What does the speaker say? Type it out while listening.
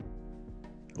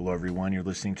Hello everyone, you're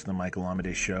listening to the Michael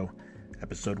Amade Show,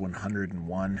 episode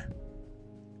 101,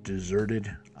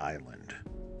 Deserted Island.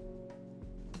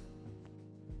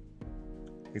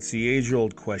 It's the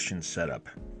age-old question setup,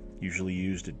 usually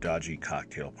used at dodgy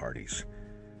cocktail parties.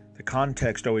 The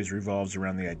context always revolves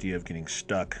around the idea of getting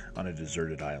stuck on a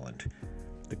deserted island.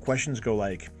 The questions go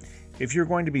like, if you're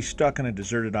going to be stuck on a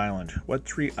deserted island, what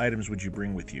 3 items would you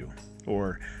bring with you?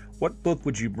 Or, what book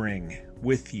would you bring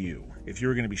with you if you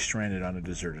were going to be stranded on a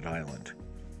deserted island?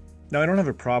 Now, I don't have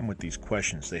a problem with these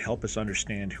questions. They help us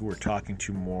understand who we're talking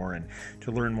to more and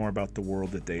to learn more about the world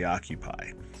that they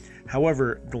occupy.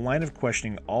 However, the line of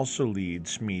questioning also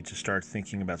leads me to start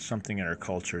thinking about something in our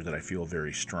culture that I feel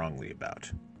very strongly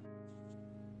about.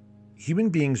 Human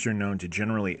beings are known to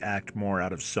generally act more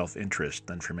out of self-interest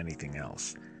than from anything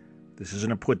else. This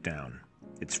isn't a put-down.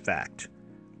 It's fact.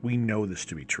 We know this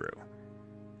to be true.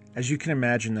 As you can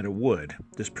imagine that it would,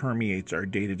 this permeates our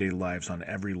day-to-day lives on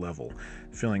every level,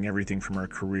 filling everything from our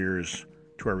careers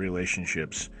to our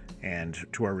relationships and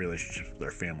to our relationships with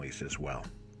our families as well.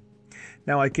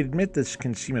 Now, I can admit this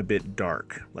can seem a bit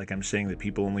dark, like I'm saying that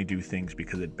people only do things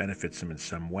because it benefits them in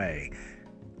some way.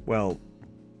 Well,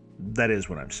 that is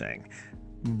what I'm saying,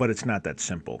 but it's not that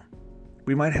simple.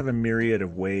 We might have a myriad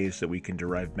of ways that we can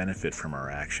derive benefit from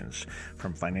our actions,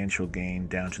 from financial gain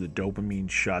down to the dopamine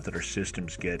shot that our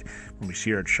systems get when we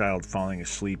see our child falling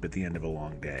asleep at the end of a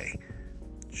long day.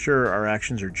 Sure, our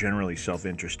actions are generally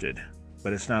self-interested,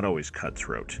 but it's not always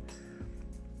cutthroat.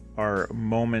 Our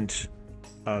moment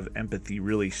of empathy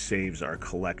really saves our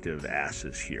collective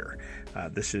asses here.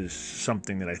 This is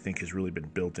something that I think has really been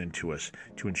built into us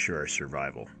to ensure our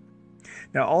survival.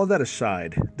 Now, all of that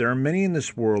aside, there are many in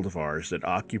this world of ours that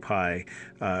occupy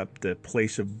the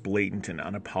place of blatant and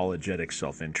unapologetic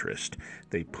self-interest.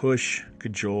 They push,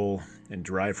 cajole, and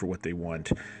drive for what they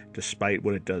want, despite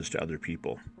what it does to other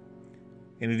people.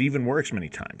 And it even works many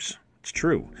times. It's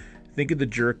true. Think of the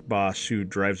jerk boss who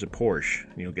drives a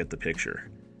Porsche, and you'll get the picture.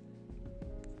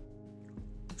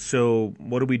 So,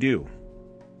 what do?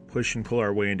 Push and pull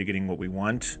our way into getting what we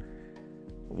want?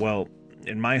 Well,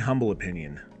 in my humble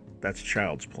opinion, that's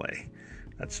child's play.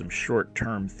 That's some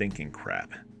short-term thinking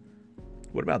crap.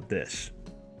 What about this?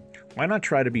 Why not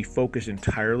try to be focused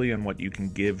entirely on what you can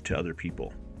give to other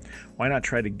people? Why not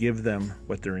try to give them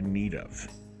what they're in need of?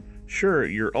 Sure,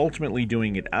 you're ultimately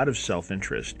doing it out of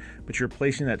self-interest, but you're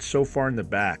placing that so far in the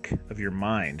back of your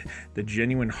mind, the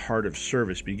genuine heart of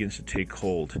service begins to take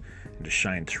hold and to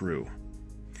shine through.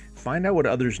 Find out what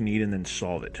others need and then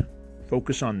solve it.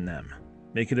 Focus on them.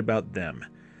 Make it about them.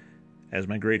 As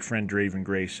my great friend Draven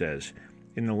Gray says,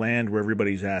 in the land where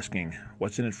everybody's asking,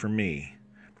 what's in it for me?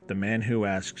 The man who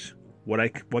asks,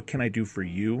 what can I do for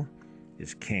you,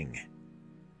 is king.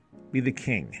 Be the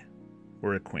king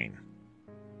or a queen.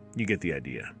 You get the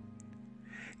idea.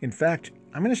 In fact,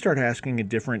 I'm going to start asking a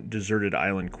different deserted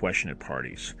island question at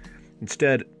parties.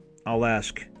 Instead, I'll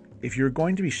ask, if you're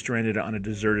going to be stranded on a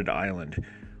deserted island,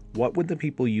 what would the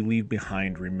people you leave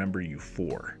behind remember you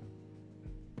for?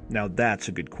 Now that's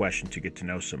a good question to get to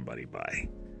know somebody by.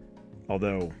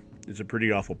 Although, it's a pretty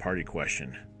awful party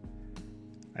question.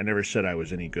 I never said I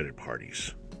was any good at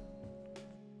parties.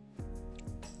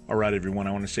 Alright everyone,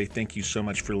 I want to say thank you so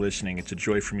much for listening. It's a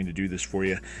joy for me to do this for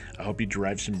you. I hope you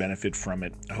derive some benefit from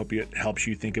it. I hope it helps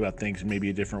you think about things in maybe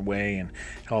a different way and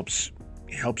helps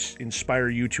inspire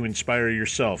you to inspire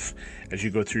yourself as you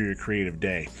go through your creative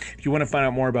day. If you want to find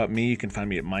out more about me, you can find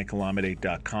me at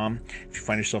michaelamade.com. If you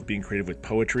find yourself being creative with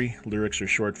poetry, lyrics, or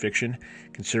short fiction,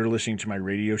 consider listening to my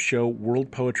radio show, World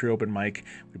Poetry Open Mic.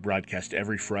 We broadcast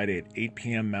every Friday at 8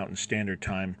 p.m. Mountain Standard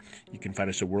Time. You can find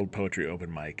us at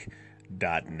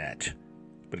worldpoetryopenmic.net.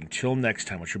 But until next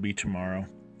time, which will be tomorrow,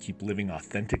 keep living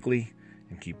authentically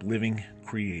and keep living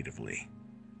creatively.